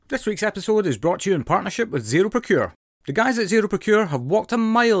This week's episode is brought to you in partnership with Zero Procure. The guys at Zero Procure have walked a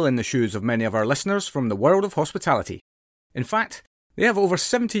mile in the shoes of many of our listeners from the world of hospitality. In fact, they have over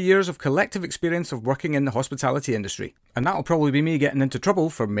 70 years of collective experience of working in the hospitality industry, and that'll probably be me getting into trouble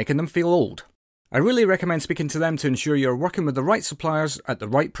for making them feel old. I really recommend speaking to them to ensure you're working with the right suppliers at the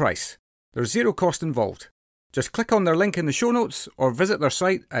right price. There's zero cost involved. Just click on their link in the show notes or visit their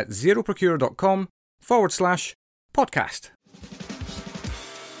site at zeroprocure.com/podcast.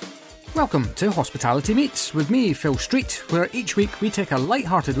 Welcome to Hospitality Meets with me, Phil Street, where each week we take a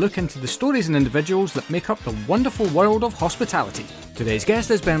light-hearted look into the stories and individuals that make up the wonderful world of hospitality. Today's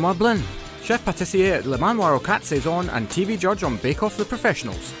guest is Benoit Blin, chef pâtissier at Le Manoir aux Quatre Saisons and TV judge on Bake Off the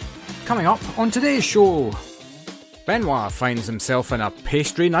Professionals. Coming up on today's show, Benoit finds himself in a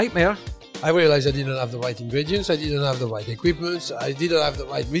pastry nightmare. I realized I didn't have the right ingredients, I didn't have the right equipment, I didn't have the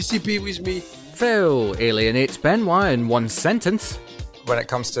right recipe with me. Phil alienates Benoit in one sentence. When it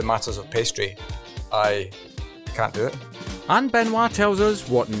comes to matters of pastry, I can't do it. And Benoit tells us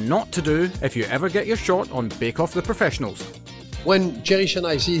what not to do if you ever get your shot on Bake Off the Professionals. When Cherish and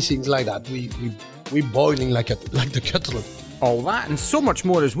I see things like that, we're boiling like the kettle. All that and so much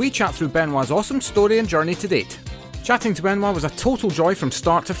more as we chat through Benoit's awesome story and journey to date. Chatting to Benoit was a total joy from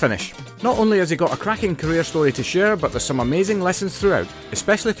start to finish. Not only has he got a cracking career story to share, but there's some amazing lessons throughout,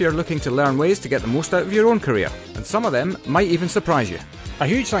 especially if you're looking to learn ways to get the most out of your own career, and some of them might even surprise you. A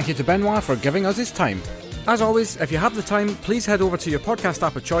huge thank you to Benoit for giving us his time. As always, if you have the time, please head over to your podcast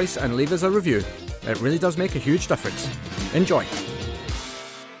app of choice and leave us a review. It really does make a huge difference. Enjoy.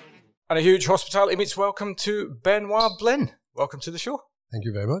 And a huge Hospitality Meets welcome to Benoit Blin. Welcome to the show. Thank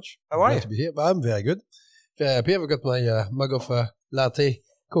you very much. How are you? Glad to be here, but I'm very good. Very happy. I've got my mug of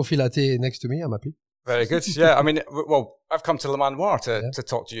coffee latte next to me. I'm happy. Very good. Yeah, I mean, well, I've come to Le Manoir to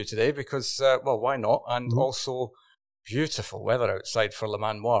talk to you today because, why not? And also beautiful weather outside for Le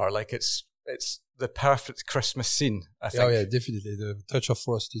Manoir. Like it's the perfect Christmas scene, I think. Oh yeah, definitely. The touch of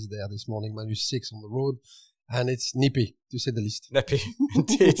frost is there this morning. -6 on the road. And it's nippy, to say the least. Nippy,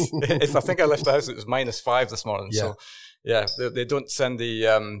 indeed. I think I left the house, it was -5 this morning. Yeah. So, yeah, they don't send the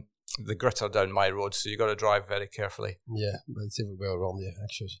gritter down my road, so you got to drive very carefully. Yeah, but it's everywhere around here,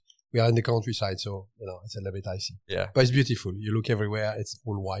 actually. We are in the countryside, so, it's a little bit icy. Yeah. But it's beautiful. You look everywhere, it's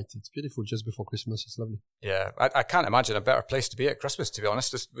all white. It's beautiful just before Christmas. It's lovely. Yeah, I can't imagine a better place to be at Christmas, to be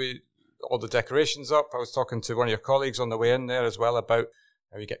honest. All the decorations up. I was talking to one of your colleagues on the way in there as well about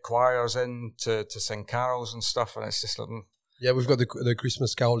how you get choirs in to sing carols and stuff, and it's just like... Yeah, we've got the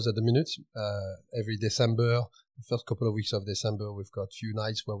Christmas carols at the minute. Every December, the first couple of weeks of December, we've got a few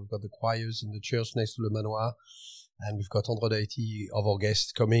nights where we've got the choirs in the church next to Le Manoir. And we've got 180 of our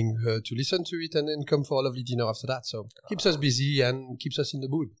guests coming to listen to it and then come for a lovely dinner after that. So keeps us busy and keeps us in the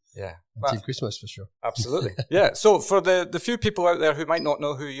mood. Yeah. Until Christmas, for sure. Absolutely. Yeah. So for the few people out there who might not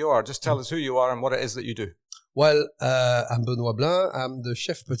know who you are, just tell us who you are and what it is that you do. Well, I'm Benoit Blin. I'm the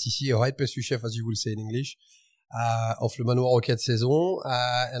chef pâtissier, or head pastry chef, as you will say in English, of Le Manoir aux Quatre Saisons.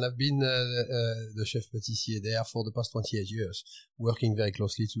 And I've been the chef pâtissier there for the past 28 years, working very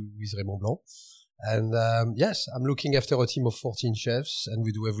closely with Raymond Blanc. And yes, I'm looking after a team of 14 chefs, and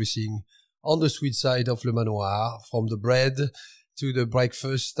we do everything on the sweet side of Le Manoir, from the bread to the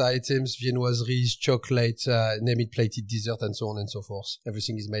breakfast items, viennoiseries, chocolate, name it, plated dessert, and so on and so forth.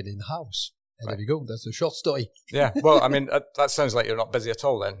 Everything is made in-house. And There we go. That's a short story. Yeah. Well, I mean, that sounds like you're not busy at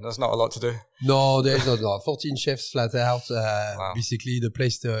all then. There's not a lot to do. No, there's not. 14 chefs flat out. Wow. Basically, the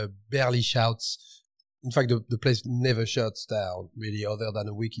place barely shouts. In fact, the place never shuts down, really, other than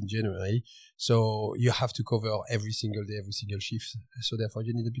a week in January. So you have to cover every single day, every single shift. So therefore,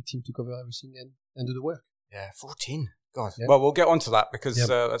 you need a big team to cover everything and do the work. Yeah, 14. God. Yep. Well, we'll get onto that because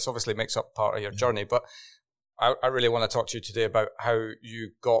that's obviously makes up part of your journey. But I really want to talk to you today about how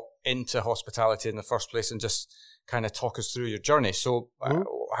you got into hospitality in the first place and just kind of talk us through your journey. So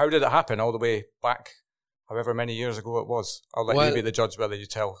how did it happen all the way back, however many years ago it was? I'll let you be the judge whether you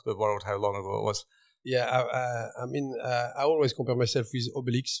tell the world how long ago it was. Yeah, I always compare myself with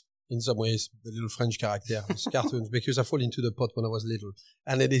Obelix in some ways, the little French character, with cartoons, because I fall into the pot when I was little.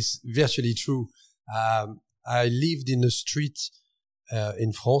 And it is virtually true. I lived in a street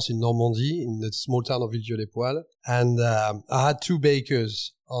in France, in Normandy, in the small town of Villedieu-les-Poêles. And I had two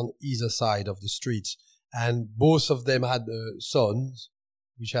bakers on either side of the street. And both of them had sons,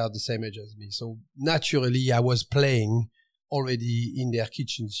 which are the same age as me. So naturally, I was playing already in their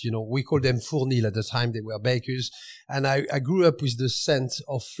kitchens. We called them fournil at the time. They were bakers. And I grew up with the scent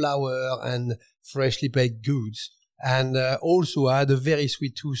of flour and freshly baked goods. And also, I had a very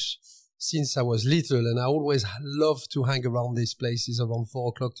sweet tooth since I was little, and I always loved to hang around these places around 4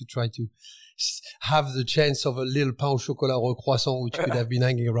 o'clock to try to have the chance of a little pain au chocolat or a croissant, which could have been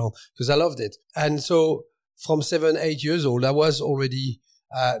hanging around, because I loved it. And so from 7, 8 years old, I was already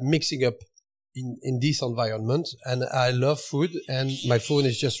mixing up in this environment, and I love food, and my phone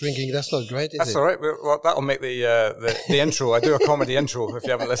is just ringing. That's not great, is That's it? all right. Well, that'll make the intro. I do a comedy intro if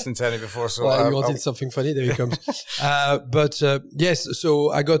you haven't listened to any before. So well, you wanted something funny, there it comes. Yes,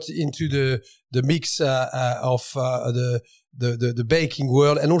 so I got into the mix of the baking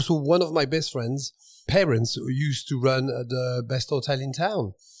world, and also one of my best friends' parents who used to run the best hotel in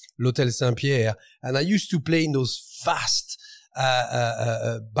town, l'Hôtel Saint-Pierre, and I used to play in those vast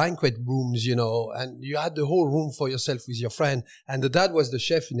banquet rooms, you know, and you had the whole room for yourself with your friend, and the dad was the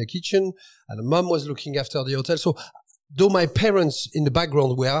chef in the kitchen, and the mom was looking after the hotel. So though my parents in the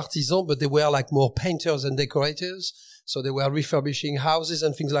background were artisans, but they were like more painters and decorators, so they were refurbishing houses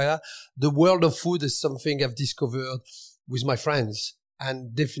and things like that. The world of food is something I've discovered with my friends,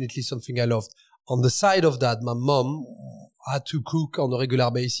 and definitely something I loved. On the side of that, my mom had to cook on a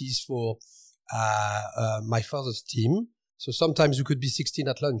regular basis for my father's team. So sometimes we could be 16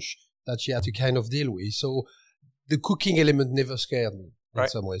 at lunch that she had to kind of deal with. So the cooking element never scared me in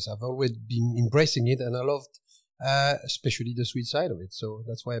some ways. I've always been embracing it, and I loved especially the sweet side of it. So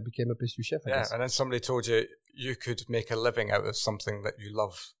that's why I became a pastry chef, I guess. And then somebody told you you could make a living out of something that you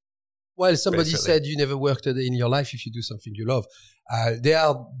love. Well, somebody said you never worked a day in your life if you do something you love. There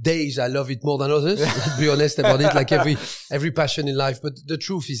are days I love it more than others, to be honest about it, like every passion in life. But the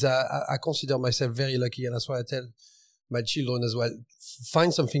truth is I consider myself very lucky, and that's why I tell my children as well,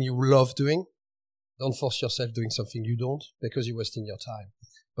 find something you love doing. Don't force yourself doing something you don't, because you're wasting your time.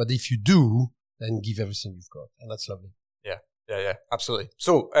 But if you do, then give everything you've got. And that's lovely. Yeah, absolutely.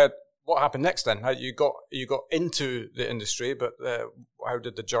 So what happened next then? How you got into the industry, but how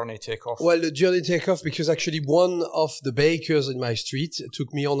did the journey take off? Well, the journey take off because actually one of the bakers in my street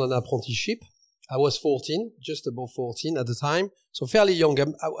took me on an apprenticeship. I was 14, just above 14 at the time. So fairly young.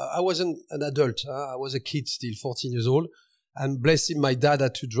 I wasn't an adult. I was a kid still, 14 years old. And bless him, my dad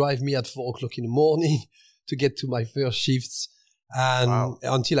had to drive me at 4 o'clock in the morning to get to my first shifts. And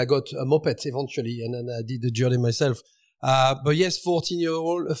until I got a moped eventually. And then I did the journey myself. But yes, 14 years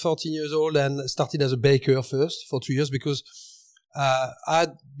old, and started as a baker first for 2 years because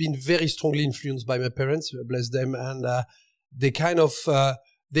I'd been very strongly influenced by my parents, bless them. And they kind of...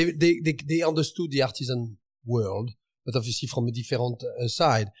 They understood the artisan world, but obviously from a different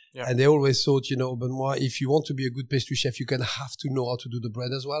side. Yeah. And they always thought, Benoit, if you want to be a good pastry chef, you have to know how to do the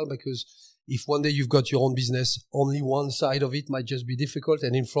bread as well, because if one day you've got your own business, only one side of it might just be difficult.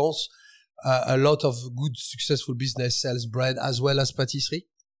 And in France, a lot of good, successful business sells bread as well as patisserie.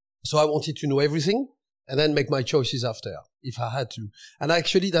 So I wanted to know everything and then make my choices after, if I had to. And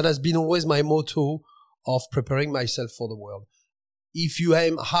actually, that has been always my motto of preparing myself for the world. If you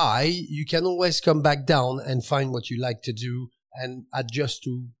aim high, you can always come back down and find what you like to do and adjust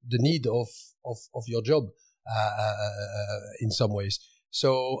to the need of your job in some ways.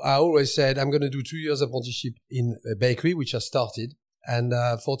 So I always said, I'm going to do 2 years apprenticeship in a bakery, which I started. And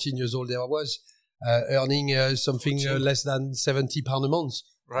 14 years old, there I was earning something less than £70 a month.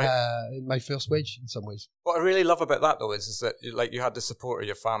 Right. My first wage in some ways. What I really love about that, though, is that you had the support of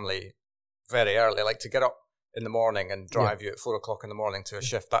your family very early, like to get up in the morning and drive you at 4 o'clock in the morning to a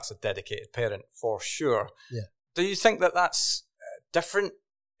shift. That's a dedicated parent for sure. Yeah. Do you think that that's different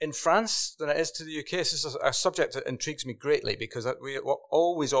in France than it is to the UK? This is a subject that intrigues me greatly because we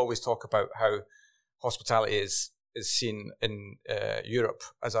always talk about how hospitality is seen in Europe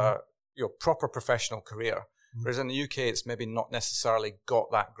as a proper professional career. Whereas in the UK, it's maybe not necessarily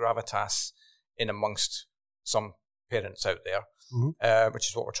got that gravitas in amongst some parents out there, which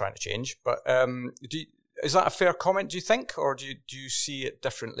is what we're trying to change. But is that a fair comment, do you think, or do you see it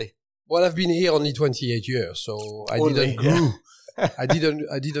differently? Well, I've been here only 28 years, so I didn't grow. I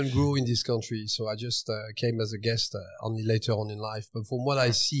didn't grow in this country, so I just came as a guest only later on in life. But from what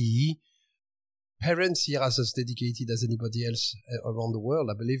I see, parents here are as dedicated as anybody else around the world.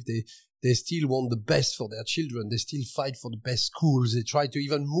 I believe they still want the best for their children. They still fight for the best schools. They try to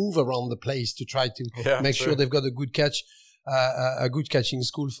even move around the place to try to make sure they've got a good catching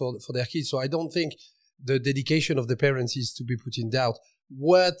school for their kids. So I don't think the dedication of the parents is to be put in doubt.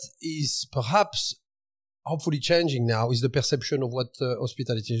 What is perhaps hopefully changing now is the perception of what the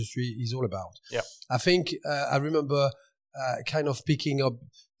hospitality industry is all about. Yeah. I think I remember kind of picking up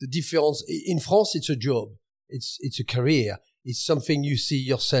the difference. In France, it's a job. It's a career. It's something you see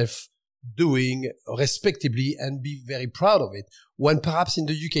yourself doing respectably and be very proud of it. When perhaps in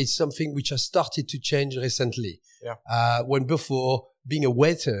the UK, it's something which has started to change recently. Yeah. When before being a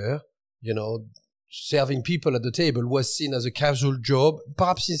waiter, serving people at the table was seen as a casual job.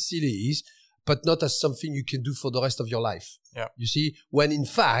 Perhaps it still is, but not as something you can do for the rest of your life. Yeah. You see, when in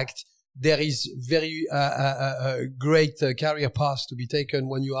fact, there is very great career path to be taken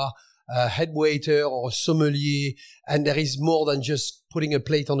when you are a head waiter or a sommelier, and there is more than just putting a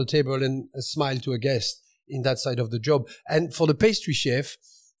plate on the table and a smile to a guest in that side of the job. And for the pastry chef,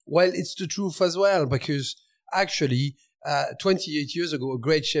 well, it's the truth as well, because actually, 28 years ago, a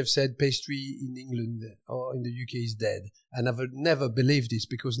great chef said pastry in England or in the UK is dead. And I've never believed this,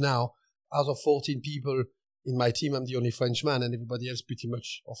 because now, out of 14 people in my team, I'm the only Frenchman, and everybody else pretty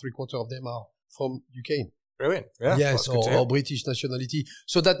much, or 3/4 of them are from UK. Brilliant. Yeah. Yes, or British nationality.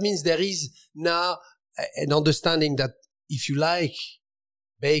 So that means there is now an understanding that if you like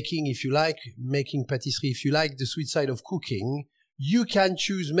baking, if you like making patisserie, if you like the sweet side of cooking, you can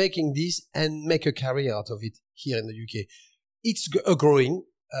choose making this and make a career out of it here in the UK. It's a growing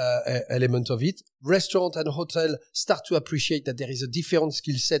element of it. Restaurant and hotel start to appreciate that there is a different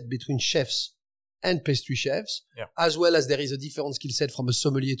skill set between chefs and pastry chefs, as well as there is a different skill set from a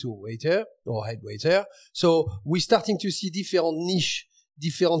sommelier to a waiter or head waiter. So we're starting to see different niche,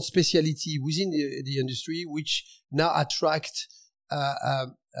 different speciality within the industry, which now attract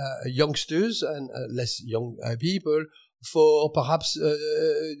youngsters and less young people for perhaps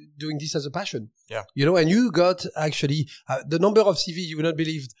doing this as a passion. Yeah. You know, and you got actually the number of CV you would not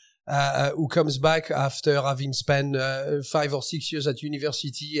believe who comes back after having spent 5 or 6 years at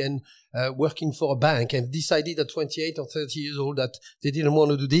university and working for a bank and decided at 28 or 30 years old that they didn't want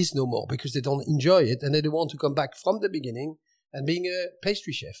to do this no more because they don't enjoy it, and they want to come back from the beginning and being a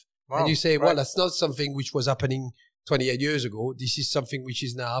pastry chef. Wow. And you say, well, that's not something which was happening 28 years ago. This is something which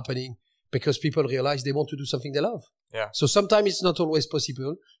is now happening because people realize they want to do something they love. Yeah. So sometimes it's not always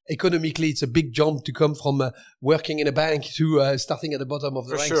possible. Economically, it's a big jump to come from working in a bank to starting at the bottom of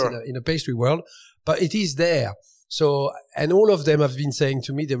the ranks in a pastry world. But it is there. So, and all of them have been saying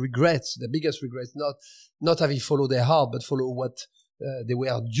to me the biggest regret, not having followed their heart, but follow what they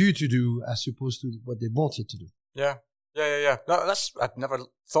were due to do as opposed to what they wanted to do. Yeah. No, I'd never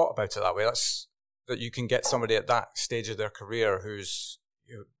thought about it that way. That's that you can get somebody at that stage of their career who's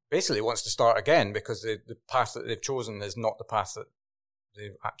basically wants to start again because the path that they've chosen is not the path that they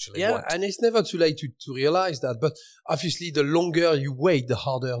actually want. Yeah, and it's never too late to realize that. But obviously, the longer you wait, the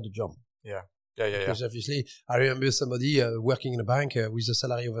harder the jump. Yeah. Because obviously, I remember somebody working in a bank with a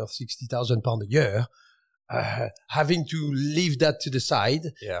salary of £60,000 a year, having to leave that to the side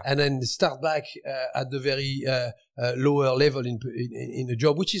and then start back at the very lower level in a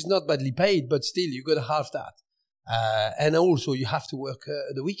job, which is not badly paid, but still, you got half that. And also you have to work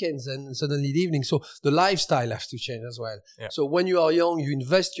the weekends and suddenly the evening. So the lifestyle has to change as well. Yeah. So when you are young, you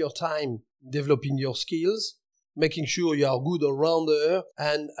invest your time developing your skills, making sure you are a good all-rounder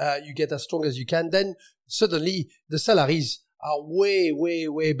and you get as strong as you can. Then suddenly the salaries are way, way,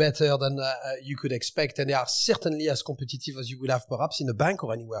 way better than you could expect. And they are certainly as competitive as you would have perhaps in a bank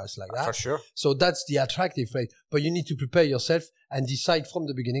or anywhere else like that. For sure. So that's the attractive way. But you need to prepare yourself and decide from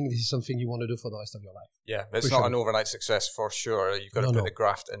the beginning this is something you want to do for the rest of your life. Yeah, it's not an overnight success for sure. You've got to put the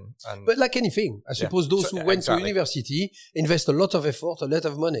graft in. But like anything, I suppose those who went to university invest a lot of effort, a lot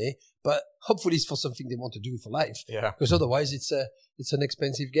of money, but hopefully it's for something they want to do for life. Yeah. Because otherwise it's an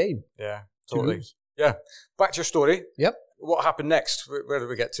expensive game. Yeah, totally. Yeah. Back to your story. Yep. What happened next? Where did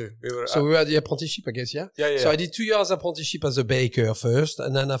we get to? We were at the apprenticeship, I guess, yeah? Yeah. So I did 2 years apprenticeship as a baker first,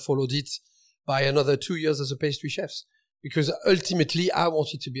 and then I followed it by another 2 years as a pastry chef. Because ultimately, I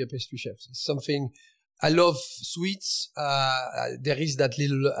wanted to be a pastry chef. It's something, I love sweets. There is that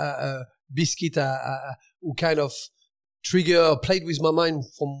little biscuit who kind of played with my mind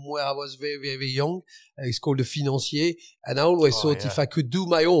from where I was very, very, very young. It's called the financier. And I always thought if I could do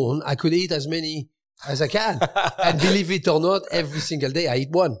my own, I could eat as many as I can. And believe it or not, every single day I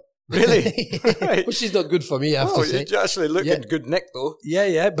eat one. Really? Right. Which is not good for me, I have to say. You actually look in good nick, though.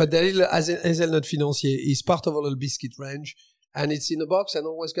 Yeah. But the little Hazelnut Financier is part of a little biscuit range, and it's in a box and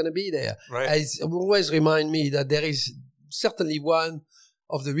always going to be there. Right. It always remind me that there is certainly one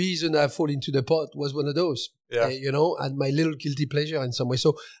of the reason I fall into the pot was one of those. Yeah. And my little guilty pleasure in some way.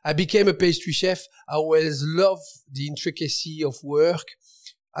 So I became a pastry chef. I always loved the intricacy of work.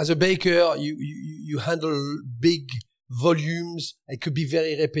 As a baker, you handle big volumes. It could be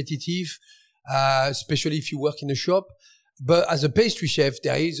very repetitive, especially if you work in a shop. But as a pastry chef,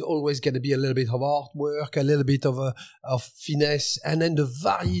 there is always going to be a little bit of hard work, a little bit of finesse, and then the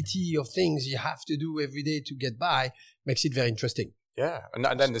variety of things you have to do every day to get by makes it very interesting. Yeah,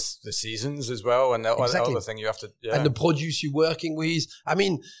 and then the seasons as well, and the other thing you have to... Yeah. And the produce you're working with. I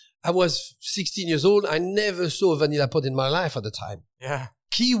mean, I was 16 years old. I never saw a vanilla pot in my life at the time. Yeah.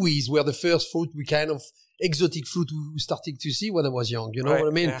 Kiwis were the first fruit we kind of exotic fruit we started to see when I was young. You know Right, what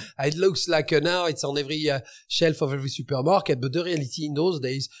I mean? yeah. It looks like now it's on every shelf of every supermarket, but the reality in those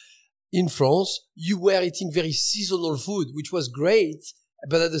days in France, you were eating very seasonal food, which was great,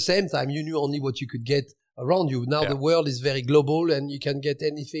 but at the same time, you knew only what you could get around you. Now the world is very global and you can get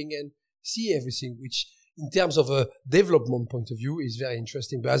anything and see everything, which in terms of a development point of view is very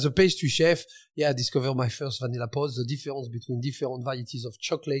interesting. But as a pastry chef, I discovered my first vanilla pods, the difference between different varieties of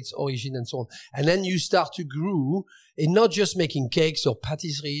chocolates, origin, and so on. And then you start to grow in not just making cakes or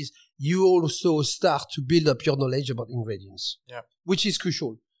patisseries, you also start to build up your knowledge about ingredients, which is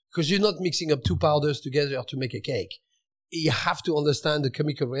crucial because you're not mixing up two powders together to make a cake. You have to understand the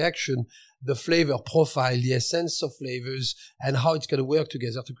chemical reaction, the flavor profile, the essence of flavors, and how it's going to work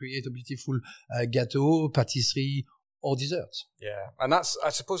together to create a beautiful gâteau, patisserie, or dessert. Yeah, and I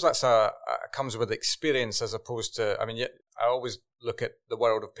suppose that's comes with experience as opposed to, I always look at the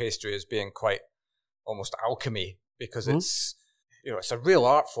world of pastry as being quite almost alchemy because it's a real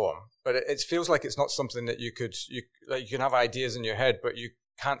art form, but it feels like it's not something that you can have ideas in your head, but you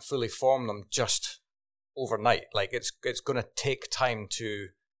can't fully form them just overnight. Like it's going to take time to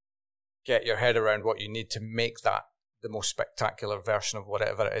get your head around what you need to make that the most spectacular version of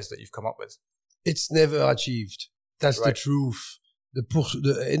whatever it is that you've come up with. It's never achieved. That's the truth.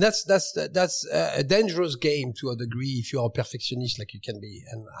 And that's a dangerous game to a degree if you are a perfectionist like you can be,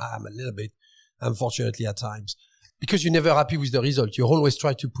 and I'm a little bit, unfortunately at times, because you're never happy with the result. You always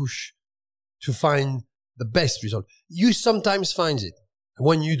try to push to find the best result. You sometimes find it.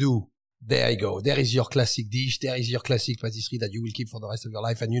 When you do, there you go. There is your classic dish. There is your classic patisserie that you will keep for the rest of your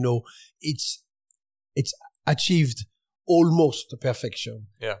life. And it's achieved almost to perfection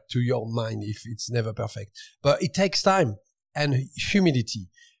to your mind if it's never perfect. But it takes time and humility.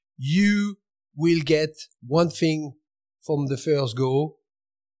 You will get one thing from the first go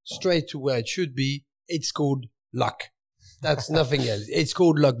straight to where it should be. It's called luck. That's nothing else. It's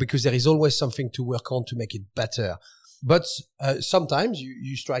called luck because there is always something to work on to make it better. But sometimes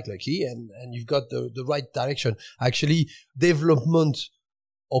you strike lucky and you've got the right direction. Actually, development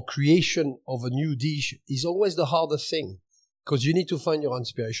or creation of a new dish is always the hardest thing because you need to find your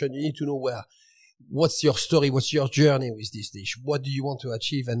inspiration. You need to know what's your story, what's your journey with this dish, what do you want to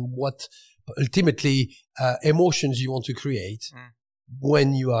achieve, and what ultimately emotions you want to create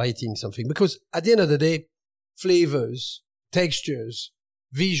when you are eating something. Because at the end of the day, flavors, textures,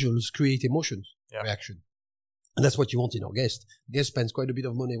 visuals create emotions, reaction. And that's what you want in our guest. Guest spends quite a bit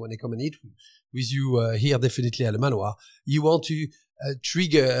of money when they come and eat with you here, definitely at Le Manoir. You want to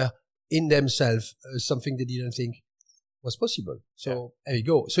trigger in themselves something they didn't think was possible. So there you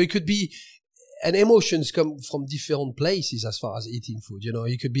go. So it could be, and emotions come from different places as far as eating food.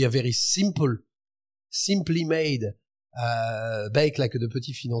 It could be a very simply made bake like the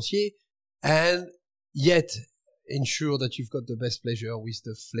Petit Financier, and yet ensure that you've got the best pleasure with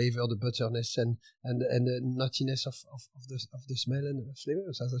the flavor, the butterness, and the nuttiness of the smell and the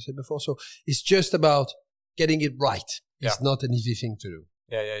flavors, as I said before. So it's just about getting it right. It's not an easy thing to do.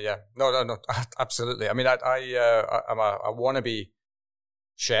 Yeah. No, absolutely. I mean, I'm a wannabe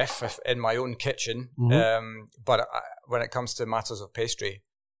chef in my own kitchen, but when it comes to matters of pastry,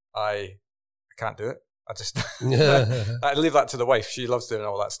 I can't do it. I just I leave that to the wife. She loves doing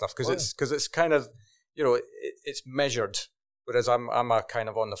all that stuff because it's kind of, it's measured, whereas I'm a kind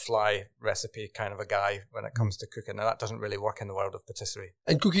of on the fly recipe kind of a guy when it comes to cooking, and that doesn't really work in the world of patisserie.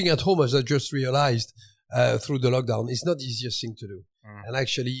 And cooking at home, as I just realized through the lockdown, is not the easiest thing to do. And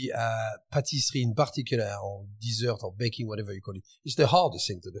actually, patisserie in particular, or dessert or baking, whatever you call it, is the hardest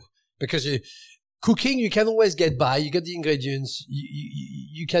thing to do because cooking, you can always get by. You got the ingredients.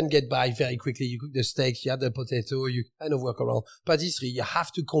 You can get by very quickly. You cook the steaks, you add the potato, you kind of work around. Patisserie, you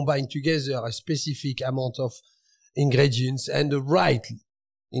have to combine together a specific amount of ingredients and the right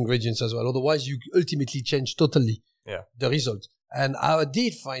ingredients as well. Otherwise, you ultimately change totally the result. And I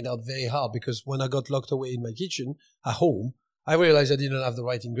did find out very hard because when I got locked away in my kitchen at home, I realized I didn't have the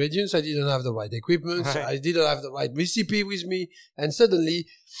right ingredients. I didn't have the right equipment. Right. I didn't have the right recipe with me. And suddenly,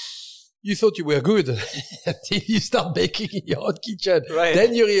 you thought you were good until you start baking in your own kitchen. Right.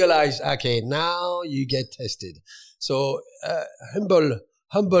 Then you realize, okay, now you get tested. So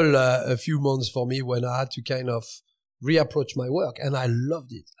humble a few months for me when I had to kind of reapproach my work. And I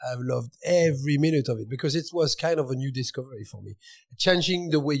loved it. I loved every minute of it because it was kind of a new discovery for me. Changing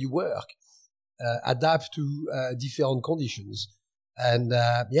the way you work, adapt to different conditions and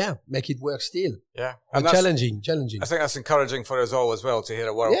make it work still. Yeah, and challenging. I think that's encouraging for us all as well to hear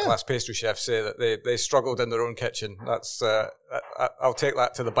a world-class pastry chef say that they struggled in their own kitchen. That's I'll take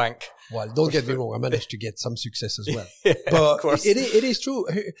that to the bank. Well, don't get me wrong, I managed to get some success as well. Yeah, but of course. It is true.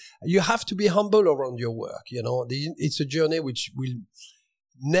 You have to be humble around your work. You know, it's a journey which will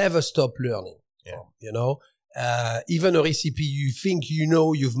never stop learning. Yeah. You know, even a recipe you think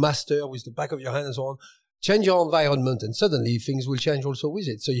you've mastered with the back of your hand and so on. Change your environment and suddenly things will change also with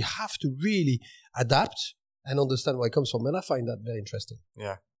it. So you have to really adapt and understand where it comes from. And I find that very interesting.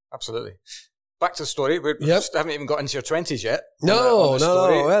 Yeah, absolutely. Back to the story. We haven't even got into your 20s yet. No.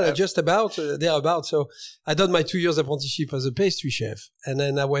 Well, just about thereabout. So I done my 2 years apprenticeship as a pastry chef. And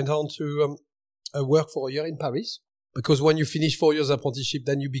then I went on to work for a year in Paris. Because when you finish 4 years apprenticeship,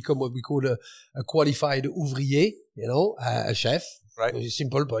 then you become what we call a qualified ouvrier, you know, a chef. Right. It's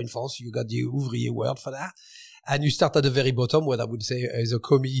simple, but in France, you got the ouvrier word for that. And you start at the very bottom, what I would say is a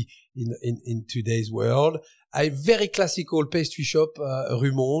commis in today's world. A very classical pastry shop,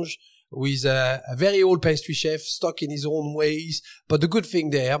 Rue Monge, with a very old pastry chef stuck in his own ways. But the good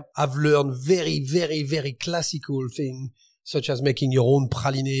thing there, I've learned very, very, very classical thing, such as making your own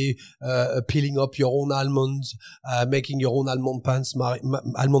praline, peeling up your own almonds, making your own almond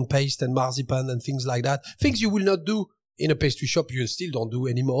paste and marzipan and things like that. Things you will not do in a pastry shop, you still don't do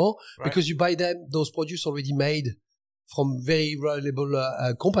anymore, right? Because you buy those produce already made from very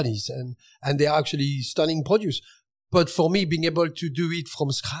reliable companies, and they are actually stunning produce. But for me, being able to do it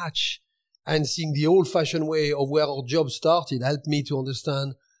from scratch and seeing the old-fashioned way of where our job started helped me to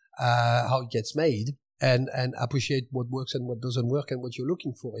understand how it gets made and appreciate what works and what doesn't work and what you're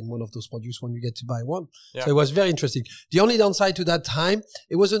looking for in one of those produce when you get to buy one. Yeah. So it was very interesting. The only downside to that time,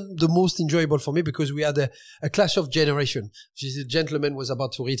 it wasn't the most enjoyable for me because we had a clash of generation. The gentleman was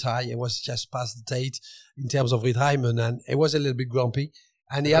about to retire. He was just past the date in terms of retirement, and he was a little bit grumpy.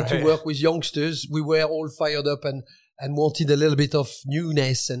 And he had to work with youngsters. We were all fired up and wanted a little bit of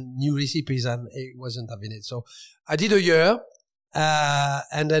newness and new recipes, and he wasn't having it. So I did a year.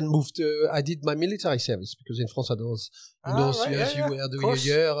 And then I did my military service because in France, in those years, you were doing a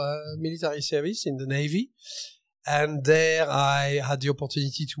year military service in the Navy. And there I had the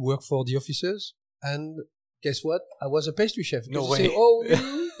opportunity to work for the officers. And guess what? I was a pastry chef. No way.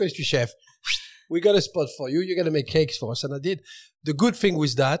 Say, pastry chef, we got a spot for you. You're going to make cakes for us. And I did. The good thing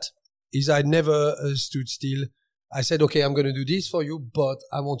with that is I never stood still. I said, okay, I'm going to do this for you, but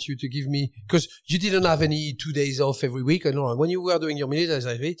I want you to give me, because you didn't have any 2 days off every week. And when you were doing your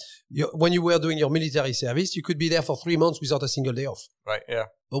military service, you could be there for 3 months without a single day off. Right. Yeah.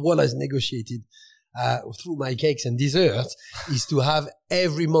 But what I negotiated, through my cakes and desserts is to have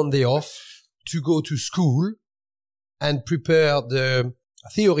every Monday off to go to school and prepare the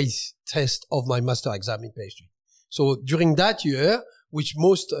theory test of my master exam in pastry. So during that year, which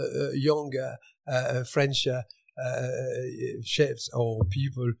most young French chefs or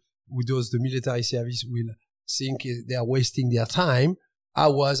people who does the military service will think they are wasting their time, I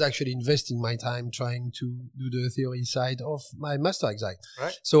was actually investing my time trying to do the theory side of my master exam.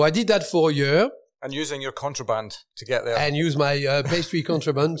 Right. So I did that for a year. And using your contraband to get there. And use my pastry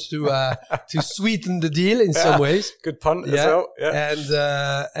contraband to sweeten the deal in some ways. Good pun as well.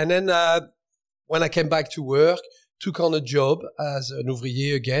 Yeah. And then when I came back to work, took on a job as an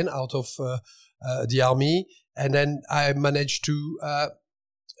ouvrier again out of the army. And then I managed to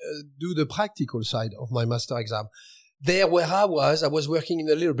do the practical side of my master exam. There where I was working in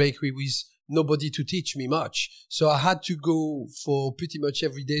a little bakery with nobody to teach me much. So I had to go for pretty much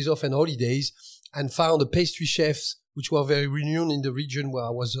every days off and holidays and found a pastry chefs which were very renowned in the region where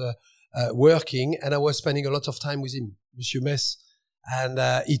I was working. And I was spending a lot of time with him, Monsieur Mess. And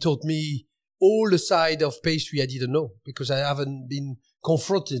he taught me all the side of pastry I didn't know because I haven't been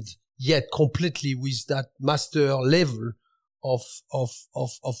confronted yet completely with that master level of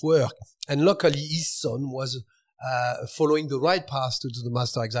work. And luckily his son was following the right path to do the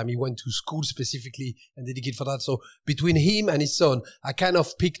master exam. He went to school specifically and dedicated for that. So between him and his son, I kind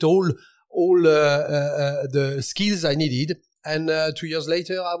of picked all the skills I needed. And 2 years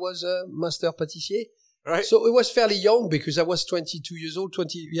later, I was a master pâtissier. Right. So it was fairly young because I was 22 years old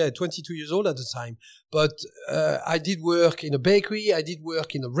at the time. But I did work in a bakery. I did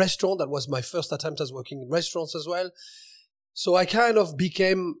work in a restaurant. That was my first attempt as working in restaurants as well. So I kind of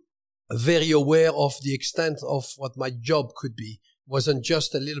became very aware of the extent of what my job could be. It wasn't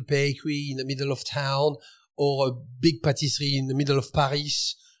just a little bakery in the middle of town or a big patisserie in the middle of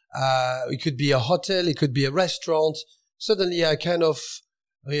Paris. It could be a hotel. It could be a restaurant. Suddenly I kind of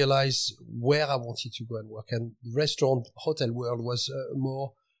realized where I wanted to go and work. And the restaurant hotel world was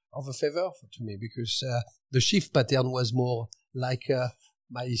more of a favor to me because the shift pattern was more like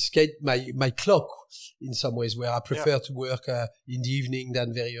my clock in some ways, where I prefer to work in the evening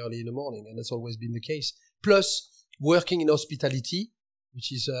than very early in the morning, and that's always been the case. Plus, working in hospitality,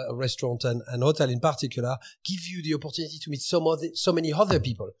 which is a restaurant and hotel in particular, give you the opportunity to meet so many other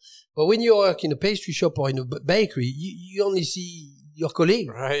people. But when you work in a pastry shop or in a bakery, you only see your colleague.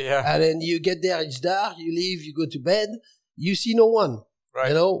 Right, yeah. And then you get there, it's dark, you leave, you go to bed, you see no one. Right.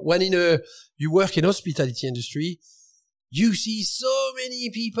 You know, when you work in hospitality industry, you see so many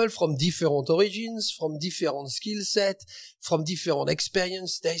people from different origins, from different skill set, from different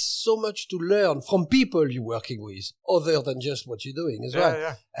experience. There's so much to learn from people you're working with, other than just what you're doing as well.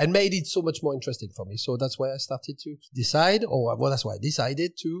 Yeah. And made it so much more interesting for me. So that's why I started to decide, that's why I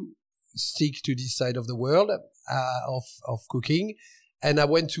decided to stick to this side of the world of cooking. And I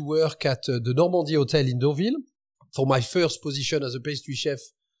went to work at the Normandie Hotel in Deauville for my first position as a pastry chef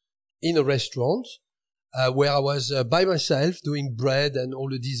in a restaurant. Where I was by myself doing bread and all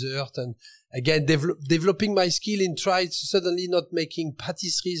the dessert, and again developing my skill in suddenly not making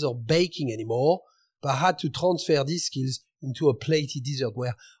patisseries or baking anymore, but I had to transfer these skills into a plated dessert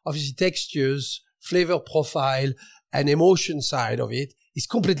where obviously textures, flavor profile, and emotion side of it is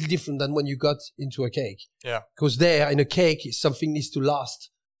completely different than when you got into a cake. Yeah. Because there in a cake, something needs to last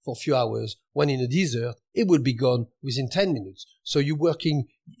for a few hours, when in a dessert, it will be gone within 10 minutes. So you're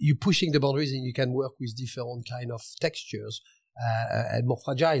pushing the boundaries, and you can work with different kind of textures and more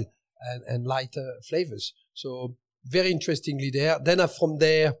fragile and lighter flavors. So very interestingly there. Then from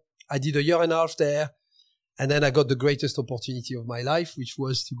there, I did a year and a half there, and then I got the greatest opportunity of my life, which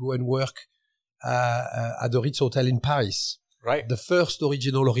was to go and work at the Ritz Hotel in Paris. Right. The first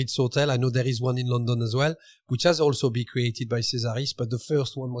original Ritz Hotel. I know there is one in London as well, which has also been created by Césaris, but the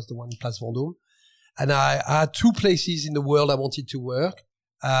first one was the one in Place Vendôme. And I had two places in the world I wanted to work.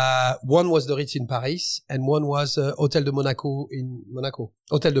 One was the Ritz in Paris, and one was Hôtel de Monaco in Monaco.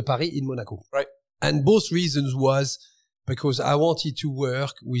 Hôtel de Paris in Monaco. Right. And both reasons was because I wanted to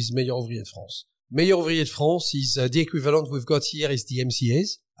work with Meilleurs Ouvriers de France. Meilleurs Ouvriers de France is the equivalent we've got here is the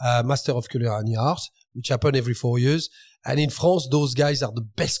MCAs, Master of Culinary Art, which happen every 4 years. And in France, those guys are the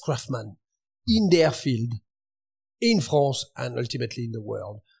best craftsmen in their field, in France and ultimately in the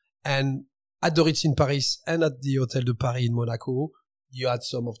world. And at the Ritz in Paris and at the Hôtel de Paris in Monaco, you had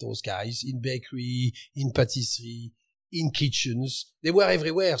some of those guys in bakery, in patisserie, in kitchens. They were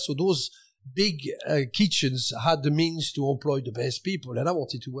everywhere. So those big kitchens had the means to employ the best people. And I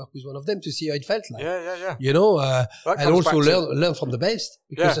wanted to work with one of them to see how it felt like. Yeah. You know, and also learn from the best.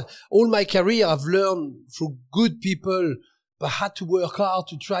 Because all my career I've learned through good people, but had to work hard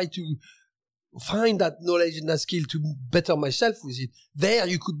to try to find that knowledge and that skill to better myself with it. There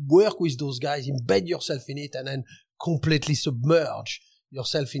you could work with those guys, embed yourself in it, and then completely submerge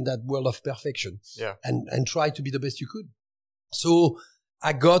yourself in that world of perfection. Yeah. And try to be the best you could. So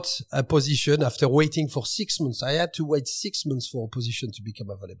I got a position after waiting for 6 months. I had to wait 6 months for a position to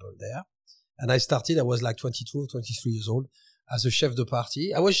become available there. And I was like 22 or 23 years old as a chef de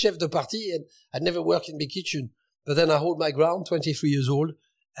partie. I was chef de partie and I'd never worked in the kitchen. But then I hold my ground, 23 years old,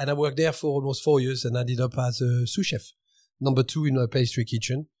 and I worked there for almost 4 years, and I ended up as a sous chef, number 2 in a pastry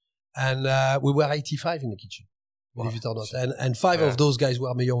kitchen. And we were 85 in the kitchen, believe it or not. And 5 of those guys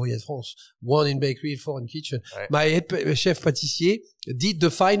were Meilleurs Ouvriers de France, 1 in bakery, 4 in kitchen. Right. My head chef pâtissier did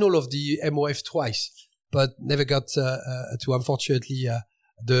the final of the MOF twice, but never got to, unfortunately,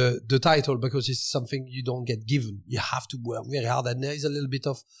 the title, because it's something you don't get given. You have to work very hard, and there is a little bit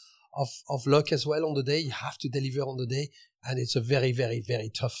of luck as well on the day. You have to deliver on the day, and it's a very, very, very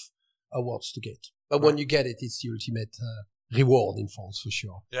tough awards to get. But when you get it, it's the ultimate reward in France for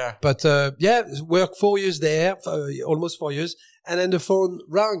sure. Yeah. But worked 4 years there, almost 4 years, and then the phone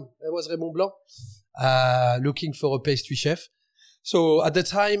rang. It was Raymond Blanc looking for a pastry chef. So at the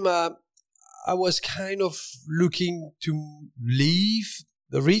time, I was kind of looking to leave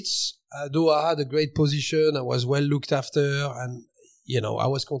the Ritz, though I had a great position. I was well looked after, and I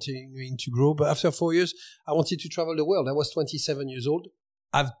was continuing to grow. But after 4 years, I wanted to travel the world. I was 27 years old.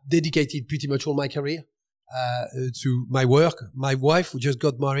 I've dedicated pretty much all my career to my work. My wife, who just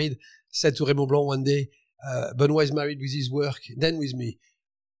got married, said to Raymond Blanc one day, Benoit is married with his work, then with me.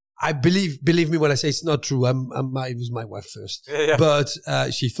 I believe me when I say it's not true. I'm married with my wife first. Yeah. But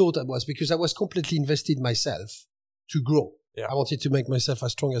she thought I was, because I was completely invested myself to grow. Yeah. I wanted to make myself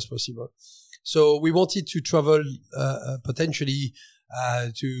as strong as possible. So we wanted to travel potentially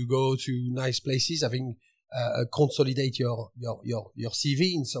to go to nice places, having consolidate your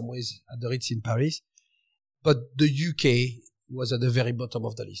CV in some ways at the Ritz in Paris. But the UK was at the very bottom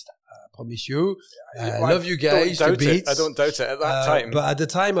of the list. promise you. I love you guys to bits. I don't doubt it at that time. But at the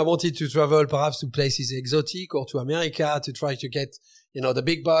time, I wanted to travel perhaps to places exotic or to America to try to get, the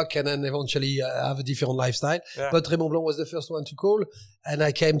big buck and then eventually have a different lifestyle. Yeah. But Raymond Blanc was the first one to call, and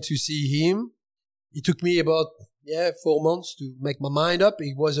I came to see him. It took me about 4 months to make my mind up.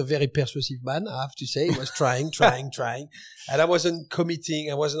 He was a very persuasive man, I have to say. He was trying. And I wasn't committing.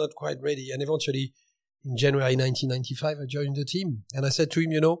 I was not quite ready. And eventually, in January 1995, I joined the team. And I said to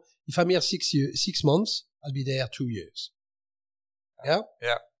him, if I'm here 6 months, I'll be there 2 years. Yeah?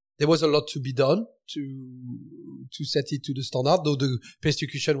 Yeah. There was a lot to be done to set it to the standard, though the Pastry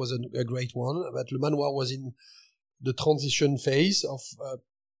was a great one. But Le Manoir was in the transition phase of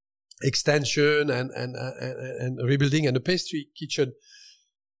extension and rebuilding, and the pastry kitchen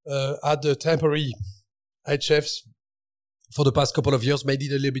had the temporary head chefs for the past couple of years, made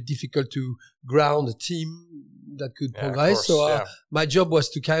it a little bit difficult to ground a team that could progress. So my job was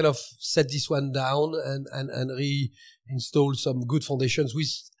to kind of set this one down and reinstall some good foundations,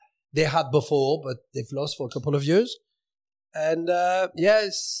 which they had before, but they've lost for a couple of years. And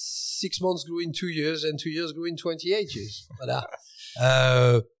 6 months grew in 2 years, and 2 years grew in 28 years.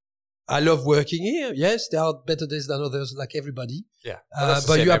 I love working here. Yes, there are better days than others, like everybody. Yeah,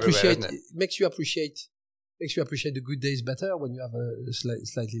 but you appreciate. It makes you appreciate the good days better when you have a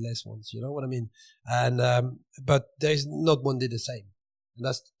slightly less ones. You know what I mean? And but there is not one day the same, and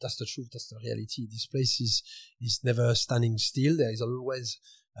that's the truth. That's the reality. This place is never standing still. There is always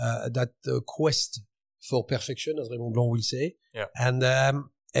that quest for perfection, as Raymond Blanc will say. Yeah. And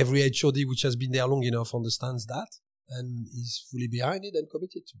every HOD which has been there long enough understands that and is fully behind it and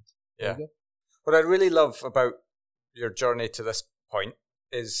committed to it. Yeah. What I really love about your journey to this point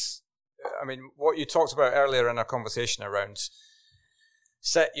is, what you talked about earlier in our conversation around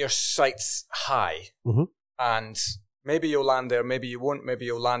set your sights high, and maybe you'll land there, maybe you won't, maybe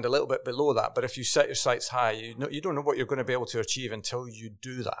you'll land a little bit below that. But if you set your sights high, you don't know what you're going to be able to achieve until you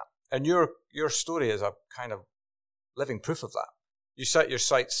do that. And your story is a kind of living proof of that. You set your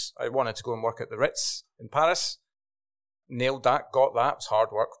sights. I wanted to go and work at the Ritz in Paris. Nailed that, got that. It was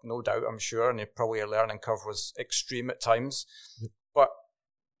hard work, no doubt, I'm sure. And probably your learning curve was extreme at times. But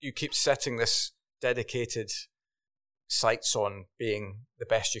you keep setting this dedicated sights on being the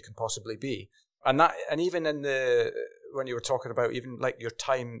best you can possibly be. And even when you were talking about even like your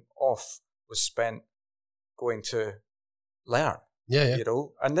time off was spent going to learn. Yeah.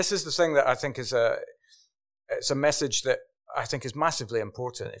 And this is the thing that I think it's a message that I think is massively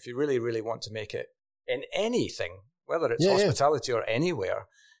important. If you really, really want to make it in anything, whether it's hospitality or anywhere,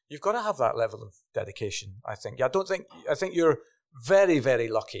 you've got to have that level of dedication, I think. I think you're very, very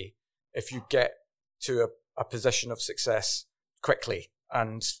lucky if you get to a position of success quickly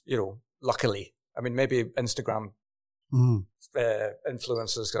and, luckily. Maybe Instagram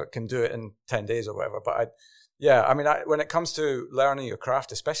influencers can do it in 10 days or whatever. But when it comes to learning your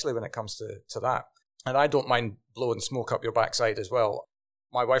craft, especially when it comes to that, and I don't mind blowing smoke up your backside as well.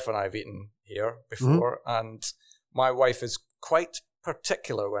 My wife and I have eaten here before, and my wife is quite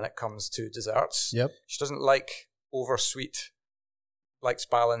particular when it comes to desserts. Yep. She doesn't like over sweet, likes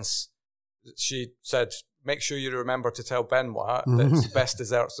balance. She said, make sure you remember to tell Benoit that it's the best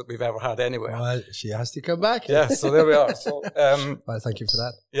desserts that we've ever had anywhere. Well, she has to come back. Yeah, so there we are. So, well, thank you for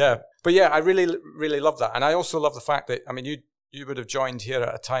that. Yeah. But I really, really love that. And I also love the fact that, you would have joined here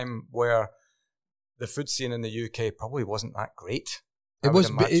at a time where the food scene in the UK probably wasn't that great.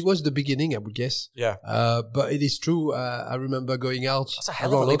 It was the beginning, I would guess. Yeah. But it is true. I remember going out. That's a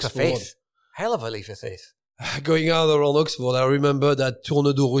hell of a leap of faith. Hell of a leap of faith. Going out around Oxford, I remember that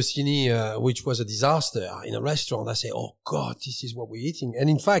Tourne-d'eau Rossini, which was a disaster in a restaurant. I say, oh God, this is what we're eating. And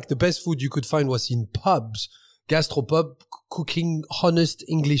in fact, the best food you could find was in pubs, gastropub, cooking honest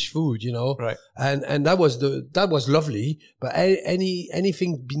English food, Right. And that was lovely. But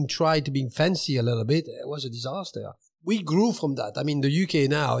anything being tried to be fancy a little bit, it was a disaster. We grew from that. The UK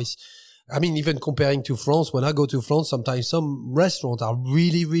now is, even comparing to France, when I go to France, sometimes some restaurants are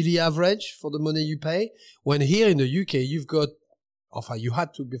really, really average for the money you pay. When here in the UK, you've got, you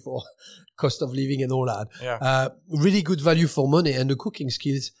had to before, cost of living and all that. Yeah. Really good value for money, and the cooking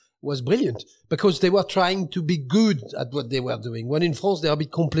skills was brilliant because they were trying to be good at what they were doing. When in France, they're a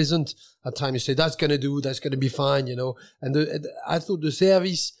bit complacent at times. You say, that's going to be fine, And I thought the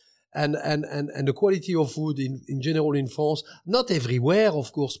service and the quality of food in general in France, not everywhere,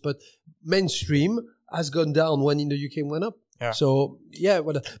 of course, but mainstream has gone down when in the UK went up. Yeah. So,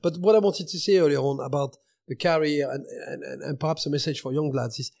 but what I wanted to say earlier on about the career and perhaps a message for young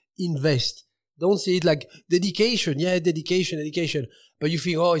lads is invest. Don't see it like dedication. Yeah, dedication. But you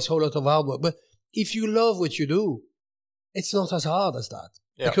think, it's a whole lot of hard work. But if you love what you do, it's not as hard as that.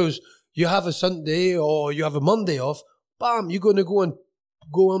 Yeah. Because You have a Sunday or you have a Monday off. Bam, you're going to go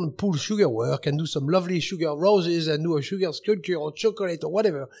on and pull sugar work and do some lovely sugar roses and do a sugar sculpture or chocolate or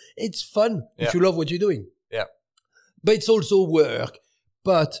whatever. It's fun if you love what you're doing. Yeah. But it's also work.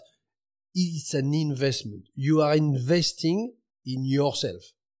 But it's an investment. You are investing in yourself.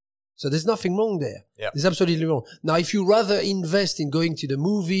 So there's nothing wrong there. Yeah. There's absolutely wrong. Now, if you rather invest in going to the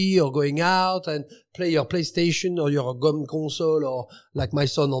movie or going out and play your PlayStation or your game console or like my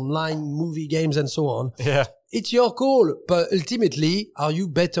son online movie games and so on, it's your call. But ultimately, are you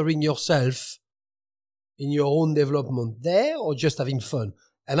bettering yourself in your own development there or just having fun?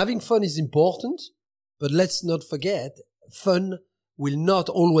 And having fun is important, but let's not forget, fun will not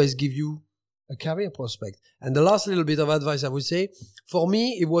always give you a career prospect. And the last little bit of advice I would say, for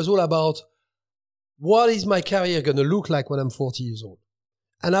me, it was all about what is my career going to look like when I'm 40 years old?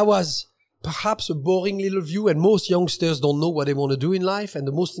 And I was perhaps a boring little view, and most youngsters don't know what they want to do in life, and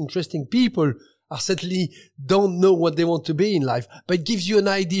the most interesting people are certainly don't know what they want to be in life, but it gives you an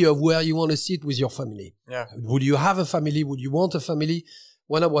idea of where you want to sit with your family. Yeah. Would you have a family? Would you want a family?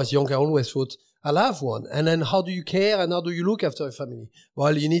 When I was young, I always thought, I'll have one. And then how do you care and how do you look after a family?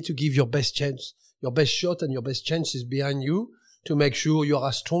 Well, you need to give your best chance, your best shot and your best chances behind you to make sure you're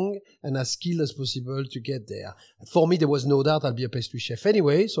as strong and as skilled as possible to get there. For me, there was no doubt I'll be a pastry chef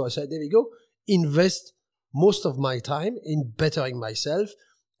anyway. So I said, there we go. Invest most of my time in bettering myself.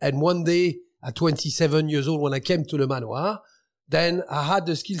 And one day at 27 years old, when I came to Le Manoir, then I had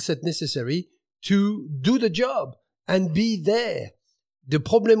the skill set necessary to do the job and be there. The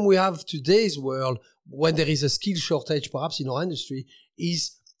problem we have today's world, when there is a skill shortage, perhaps in our industry,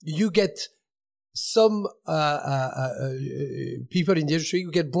 is you get some people in the industry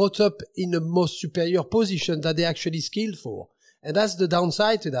who get brought up in a most superior position that they're actually skilled for. And that's the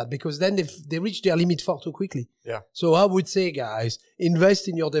downside to that, because then they reach their limit far too quickly. Yeah. So I would say, guys, invest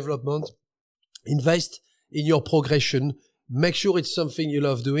in your development, invest in your progression, make sure it's something you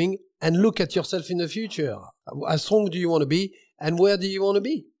love doing, and look at yourself in the future. How strong do you want to be? And where do you want to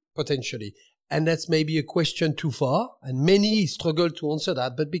be, potentially? And that's maybe a question too far. And many struggle to answer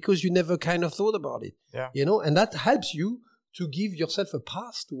that, but because you never kind of thought about it. Yeah. You know, and that helps you to give yourself a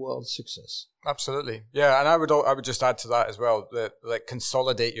path towards success. Absolutely. Yeah. And I would just add to that as well, that like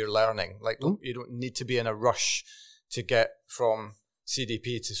consolidate your learning. Like you don't need to be in a rush to get from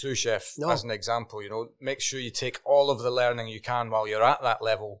CDP to sous chef as an example. You know, make sure you take all of the learning you can while you're at that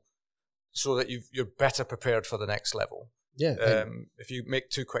level so that you're better prepared for the next level. Yeah. If you make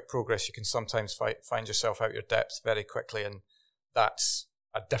too quick progress, you can sometimes find yourself out your depth very quickly, and that's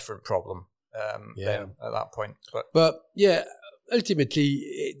a different problem then at that point. But yeah, ultimately,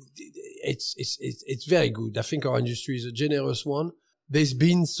 it's very good. I think our industry is a generous one. There's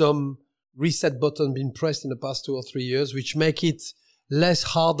been some reset button being pressed in the past 2 or 3 years, which make it less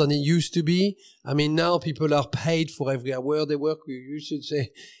hard than it used to be. I mean, now people are paid for every hour they work. You should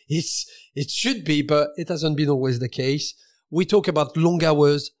say it should be, but it hasn't been always the case. We talk about long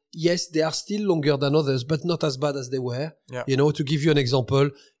hours. Yes, they are still longer than others, but not as bad as they were. Yeah. You know, to give you an example,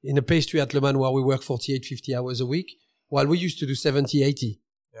 in a pastry at Le Manoir, we work 48, 50 hours a week, while we used to do 70, 80.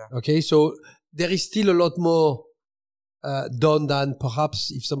 Yeah. Okay, so there is still a lot more done than perhaps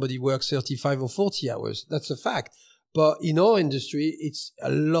if somebody works 35 or 40 hours. That's a fact. But in our industry, it's a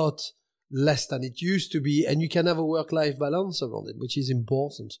lot less than it used to be, and you can have a work-life balance around it, which is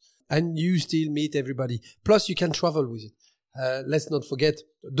important. And you still meet everybody. Plus, you can travel with it. Let's not forget,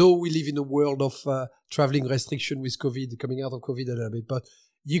 though we live in a world of traveling restriction with COVID, coming out of COVID a little bit, but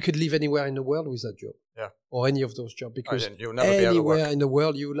you could live anywhere in the world with that job. Yeah. Or any of those jobs, because you'll never be able to work. Anywhere in the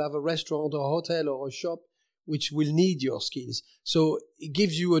world, you will have a restaurant or a hotel or a shop which will need your skills. So it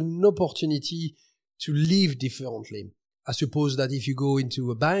gives you an opportunity to live differently. I suppose that if you go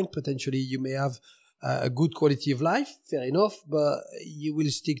into a bank, potentially you may have a good quality of life, fair enough, but you will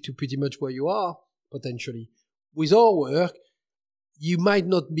stick to pretty much where you are, potentially. With our work, you might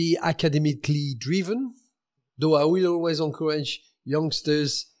not be academically driven, though I will always encourage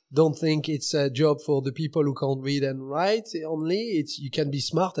youngsters, don't think it's a job for the people who can't read and write only. You can be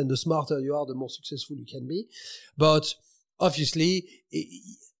smart, and the smarter you are, the more successful you can be. But obviously,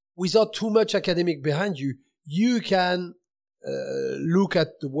 without too much academic behind you, you can look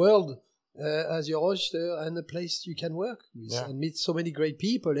at the world as your oyster and a place you can work with and meet so many great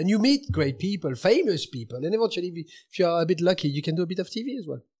people. And you meet great people, famous people. And eventually, if you're a bit lucky, you can do a bit of TV as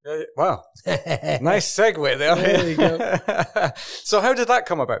well. Wow. Nice segue there. There you go. So how did that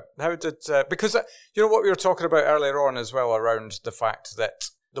come about? Because you know what we were talking about earlier on as well, around the fact that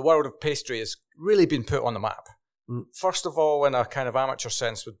the world of pastry has really been put on the map. First of all, in a kind of amateur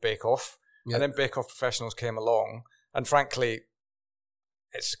sense with Bake Off, and then Bake Off Professionals came along, and frankly,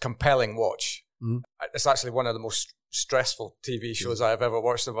 it's a compelling watch. It's actually one of the most stressful TV shows I've ever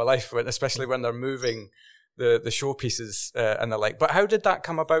watched in my life, especially when they're moving the showpieces and the like. But how did that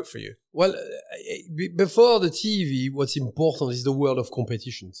come about for you? Well, before the TV, what's important is the world of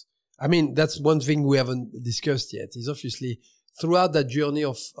competitions. I mean, that's one thing we haven't discussed yet, is obviously throughout that journey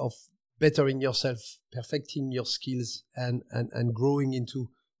of bettering yourself, perfecting your skills and growing into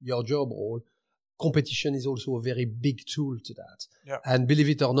your job role, competition is also a very big tool to that. Yeah. And believe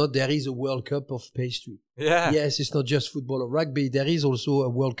it or not, there is a World Cup of pastry. Yeah. Yes, it's not just football or rugby. There is also a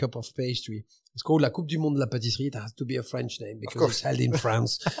World Cup of pastry. It's called La Coupe du Monde de la Pâtisserie. It has to be a French name because it's held in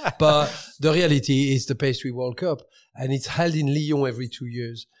France. But the reality is the Pastry World Cup, and it's held in Lyon every 2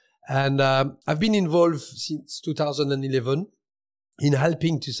 years. And I've been involved since 2011 in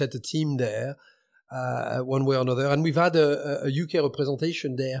helping to set a team there one way or another. And we've had a UK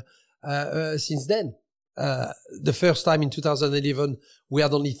representation there since then. The first time in 2011, we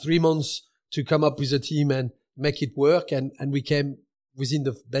had only 3 months to come up with a team and make it work. And we came within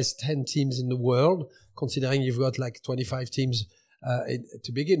the best 10 teams in the world, considering you've got like 25 teams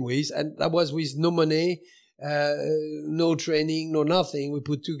to begin with. And that was with no money, no training, no nothing. We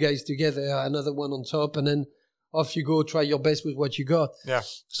put 2 guys together, another one on top, and then off you go, try your best with what you got. Yeah.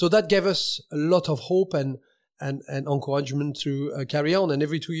 So that gave us a lot of hope and encouragement to carry on. And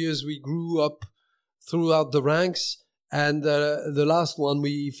every 2 years we grew up throughout the ranks. And the last one,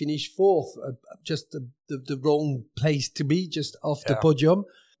 we finished 4th, just the wrong place to be, just off the podium.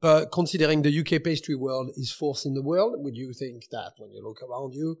 But considering the UK pastry world is 4th in the world, would you think that when you look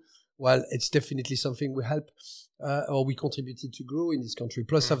around you? Well, it's definitely something we help or we contributed to grow in this country.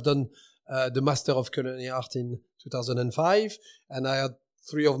 Plus, I've done the Master of Culinary Art in 2005, and I had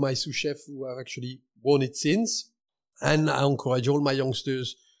 3 of my sous chefs who have actually won it since. And I encourage all my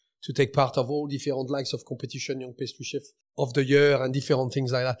youngsters to take part of all different likes of competition, Young Pastry Chef of the Year and different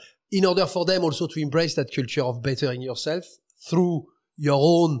things like that, in order for them also to embrace that culture of bettering yourself through your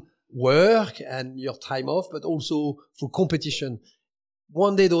own work and your time off, but also through competition.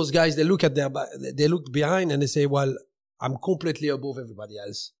 One day those guys, they look behind and they say, well, I'm completely above everybody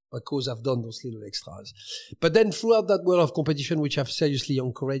else because I've done those little extras. But then throughout that world of competition, which I've seriously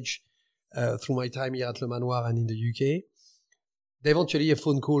encouraged through my time here at Le Manoir and in the UK, eventually a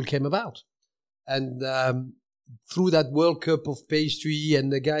phone call came about. And through that World Cup of pastry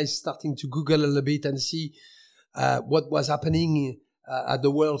and the guys starting to Google a little bit and see what was happening at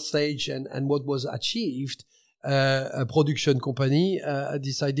the world stage and what was achieved, a production company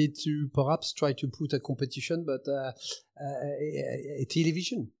decided to perhaps try to put a competition, but a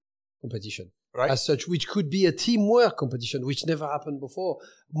television competition. Right. As such, which could be a teamwork competition, which never happened before.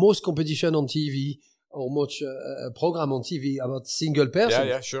 Most competition on TV or much program on TV about single person.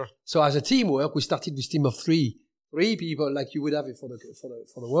 Yeah, sure. So as a teamwork, we started with a team of three people, like you would have it for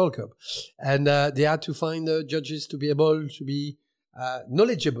the World Cup, and they had to find judges to be able to be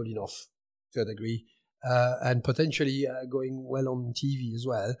knowledgeable enough to a degree, and potentially going well on TV as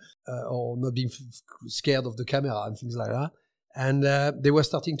well, or not being scared of the camera and things like that. And they were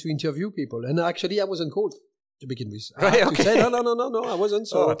starting to interview people, and actually I wasn't called to begin with. Right, okay. To say, no, I wasn't.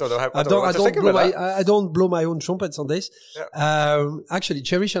 So I don't blow my own trumpets on this. Yeah. Actually,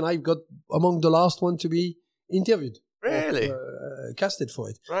 Cherish and I got among the last one to be interviewed. Really? Casted for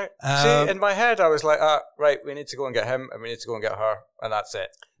it. Right. See, in my head, I was like, right, we need to go and get him, and we need to go and get her, and that's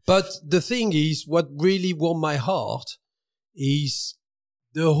it. But the thing is, what really warmed my heart is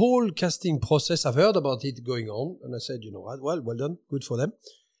the whole casting process. I've heard about it going on, and I said, you know what, well done, good for them.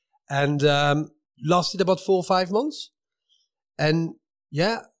 And lasted about 4 or 5 months. And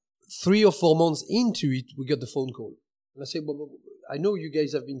 3 or 4 months into it, we got the phone call. And I said, well, I know you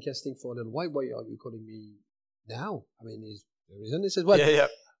guys have been casting for a little while. Why are you calling me now? I mean, is there a reason? They said, well,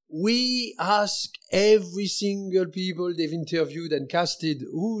 we ask every single people they've interviewed and casted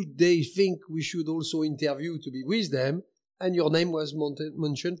who they think we should also interview to be with them. And your name was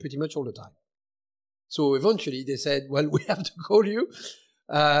mentioned pretty much all the time. So eventually they said, well, we have to call you.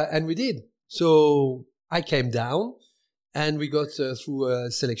 And we did. So I came down and we got through a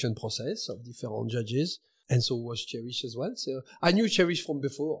selection process of different judges. And so was Cherish as well. So I knew Cherish from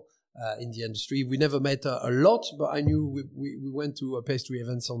before in the industry. We never met a lot, but I knew we went to pastry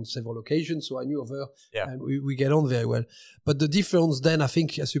events on several occasions. So I knew of her and we get on very well. But the difference then, I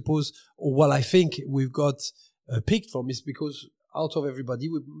think we've got picked from is because out of everybody,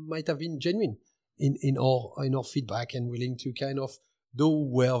 we might have been genuine in our feedback and willing to kind of, though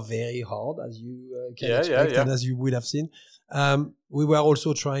we're very hard, as you can expect and as you would have seen, we were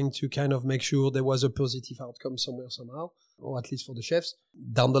also trying to kind of make sure there was a positive outcome somewhere, somehow, or at least for the chefs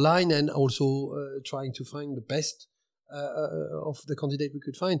down the line, and also trying to find the best of the candidate we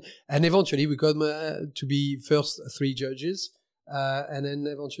could find. And eventually we got to be first 3 judges, and then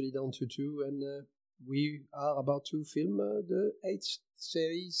eventually down to 2. And we are about to film the 8th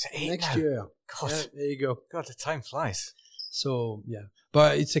series next year. God, yeah, there you go. God, the time flies. So, yeah.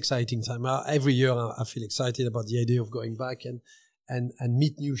 But it's exciting time. Every year I feel excited about the idea of going back and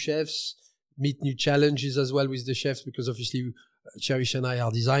meet new chefs, meet new challenges as well with the chefs, because obviously Cherish and I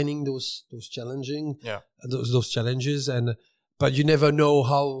are designing those challenges, but you never know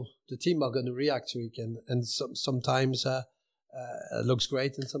how the team are going to react to it, and sometimes looks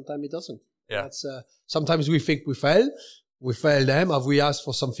great and sometimes it doesn't. Yeah. That's sometimes we think we fail them. Have we asked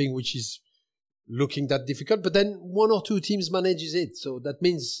for something which is looking that difficult? But then 1 or 2 teams manages it, so that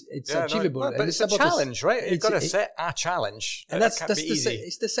means it's achievable. But it's a challenge, right? You've got to set a challenge, and that's be easy.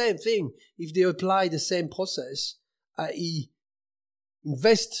 It's the same thing. If they apply the same process, i.e.,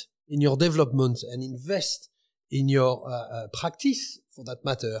 invest in your development and invest in your practice, for that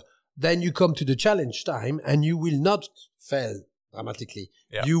matter, then you come to the challenge time and you will not fail dramatically.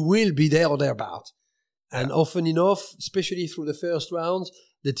 Yeah. You will be there or thereabout. And often enough, especially through the first rounds,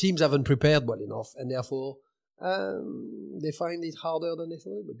 the teams haven't prepared well enough, and therefore they find it harder than they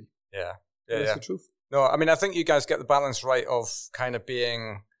thought it would be. Yeah. That's the truth. No, I mean, I think you guys get the balance right of kind of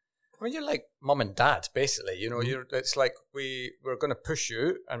being... I mean, you're like mum and dad, basically. You know, it's like we're going to push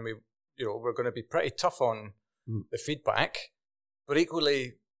you, and we're going to be pretty tough on the feedback, but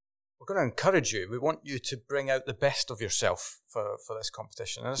equally, we're going to encourage you. We want you to bring out the best of yourself for this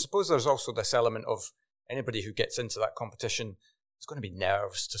competition. And I suppose there's also this element of anybody who gets into that competition, there's going to be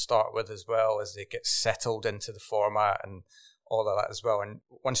nerves to start with as well, as they get settled into the format and all of that as well. And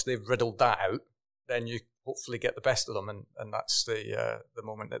once they've riddled that out, then you hopefully get the best of them, and that's the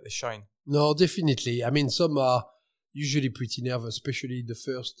moment that they shine. No, definitely. I mean, some are usually pretty nervous, especially the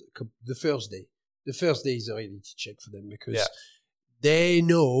first day. The first day is a reality check for them, because they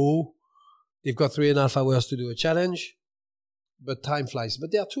know they've got 3.5 hours to do a challenge, but time flies.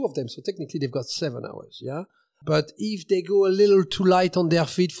 But there are 2 of them, so technically they've got 7 hours, yeah? But if they go a little too light on their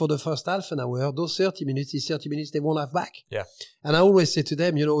feet for the first half an hour, those 30 minutes they won't have back. Yeah. And I always say to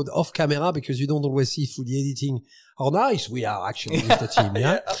them, off camera, because you don't always see through the editing how nice we are actually with the team.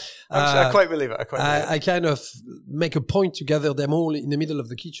 Yeah. I quite believe it. I kind of make a point to gather them all in the middle of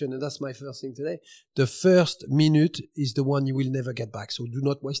the kitchen, and that's my first thing today. The first minute is the one you will never get back, so do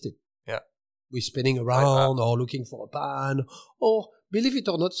not waste it. Yeah. We're spinning around or looking for a pan, or believe it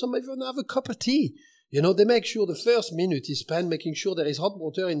or not, some even have a cup of tea. They make sure the first minute is spent making sure there is hot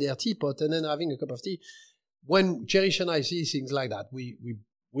water in their teapot and then having a cup of tea. When Cherish and I see things like that,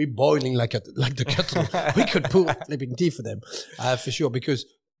 we're boiling like the kettle. We could pour flipping tea for them, for sure, because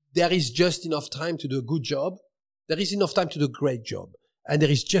there is just enough time to do a good job. There is enough time to do a great job. And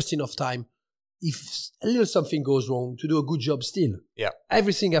there is just enough time, if a little something goes wrong, to do a good job still. Yeah.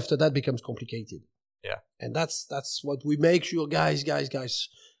 Everything after that becomes complicated. Yeah. And that's what we make sure, guys,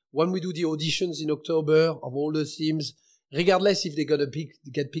 when we do the auditions in October of all the teams, regardless if they're going to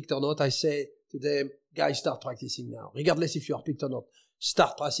get picked or not, I say to them, guys, start practicing now. Regardless if you are picked or not,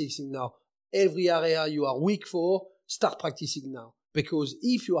 start practicing now. Every area you are weak for, start practicing now. Because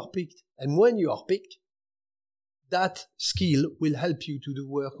if you are picked, and when you are picked, that skill will help you to do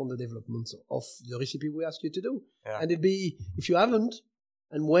work on the development of the recipe we ask you to do. Yeah. And it'll be, if you haven't,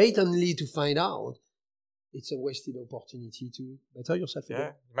 and wait only to find out, it's a wasted opportunity to better yourself again.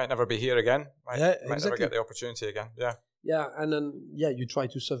 Yeah, you might never be here again. Might never get the opportunity again. Yeah. Yeah, and then, you try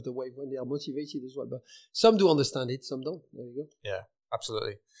to surf the wave when they are motivated as well. But some do understand it, some don't. There you go. Yeah,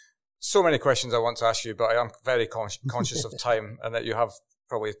 absolutely. So many questions I want to ask you, but I am very conscious of time, and that you have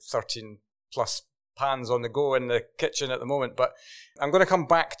probably 13 plus pans on the go in the kitchen at the moment. But I'm going to come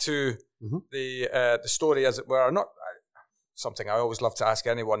back to the story, as it were. Not something I always love to ask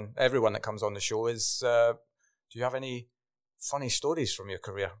everyone that comes on the show is, do you have any funny stories from your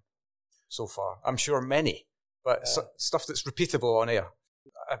career so far? I'm sure many, but stuff that's repeatable on air.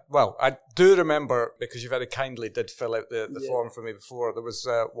 I do remember, because you very kindly did fill out the form for me before, there was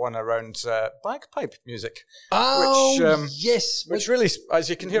one around bagpipe music. Oh, yes. Which really,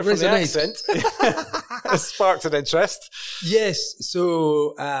 as you can hear from the accent, has sparked an interest. Yes.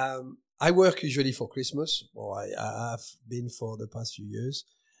 So I work usually for Christmas, or I have been for the past few years.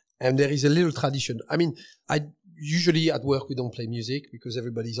 And there is a little tradition. I mean, usually at work we don't play music because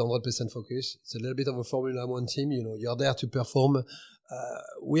everybody's 100% focused. It's a little bit of a Formula One team. You're there to perform.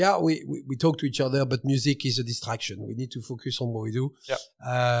 We talk to each other, but music is a distraction. We need to focus on what we do,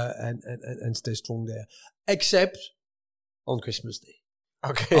 and stay strong there. Except on Christmas Day.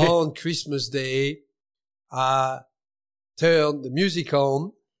 Okay. On Christmas Day, I turn the music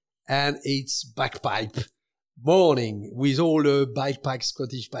on, and it's bagpipe morning with all the bagpipe,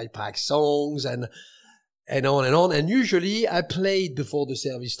 Scottish bagpipe songs and on and on. And usually I played before the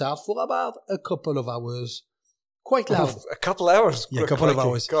service starts for about a couple of hours, quite loud. A couple of hours? Yeah, a couple of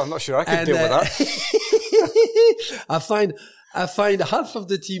hours. God, I'm not sure I could deal with that. I find half of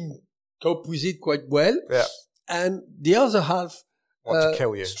the team cope with it quite well. Yeah. And the other half want to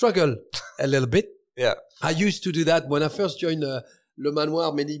kill you. Struggle a little bit. Yeah. I used to do that when I first joined Le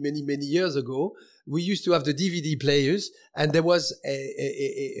Manoir many years ago. We used to have the DVD players, and there was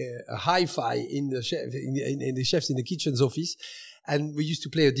a hi-fi in the chefs in the kitchen's office, and we used to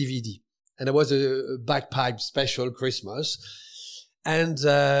play a DVD. And there was a bagpipe special Christmas, and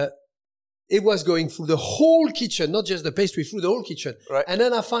it was going through the whole kitchen, not just the pastry, through the whole kitchen. Right. And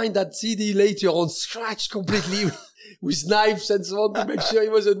then I find that CD later on scratched completely with knives and so on to make sure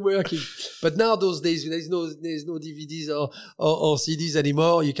it wasn't working. But now those days, there's no DVDs or CDs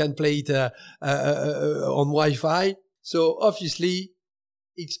anymore. You can play it on Wi-Fi. So obviously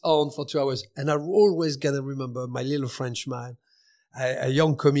it's on for 2 hours. And I'm always gonna remember my little Frenchman, a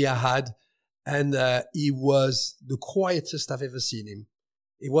young commie I had, and he was the quietest I've ever seen him.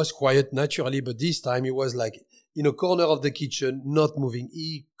 He was quiet naturally, but this time he was like in a corner of the kitchen, not moving.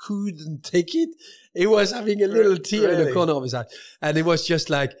 He couldn't take it. He was having a little tear in the corner of his eye. And it was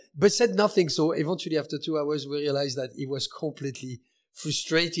just like, but said nothing. So eventually after 2 hours, we realized that he was completely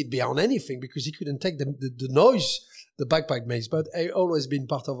frustrated beyond anything because he couldn't take the noise the bagpipe makes. But it always been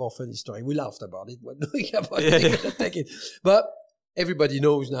part of our funny story. We laughed about it when knowing about it. He couldn't take it. But everybody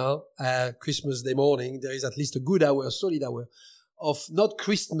knows now, Christmas Day morning, there is at least a good hour, a solid hour of not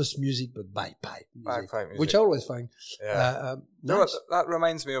Christmas music, but bagpipe music, which I always find. Yeah. Nice. That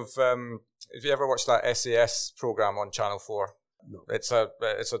reminds me of, have you ever watched that SAS program on Channel 4? No. It's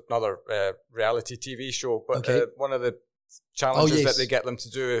another reality TV show, but Okay. One of the challenges that they get them to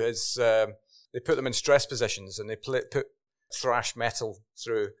do is they put them in stress positions and they put thrash metal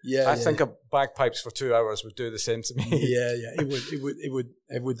through. I think bagpipes for 2 hours would do the same to me. Yeah.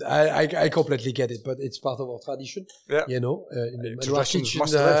 It would. I completely get it, but it's part of our tradition. Yeah. You know, in the traditions kitchen,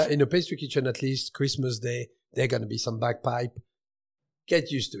 must live. in a pastry kitchen, at least Christmas Day, there are going to be some bagpipe. Get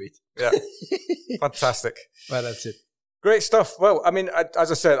used to it. Yeah. Fantastic. But that's it. Great stuff. Well, I mean,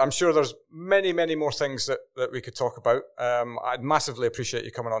 as I said, I'm sure there's many more things that we could talk about. I'd massively appreciate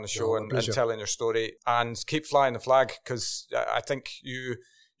you coming on the show and telling your story, and keep flying the flag, because I think you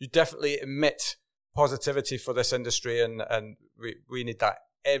definitely emit positivity for this industry, and we need that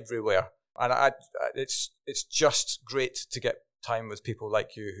everywhere. And it's just great to get time with people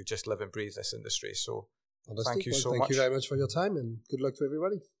like you who just live and breathe this industry. So thank you so much. Thank you very much for your time, and good luck to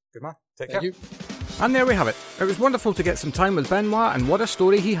everybody. Good man. Take care. Thank you. And there we have it. It was wonderful to get some time with Benoit, and what a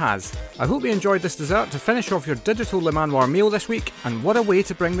story he has. I hope you enjoyed this dessert to finish off your digital Le Manoir meal this week, and what a way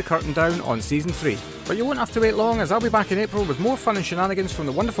to bring the curtain down on Season 3. But you won't have to wait long, as I'll be back in April with more fun and shenanigans from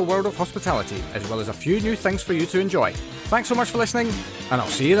the wonderful world of hospitality, as well as a few new things for you to enjoy. Thanks so much for listening, and I'll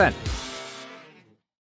see you then.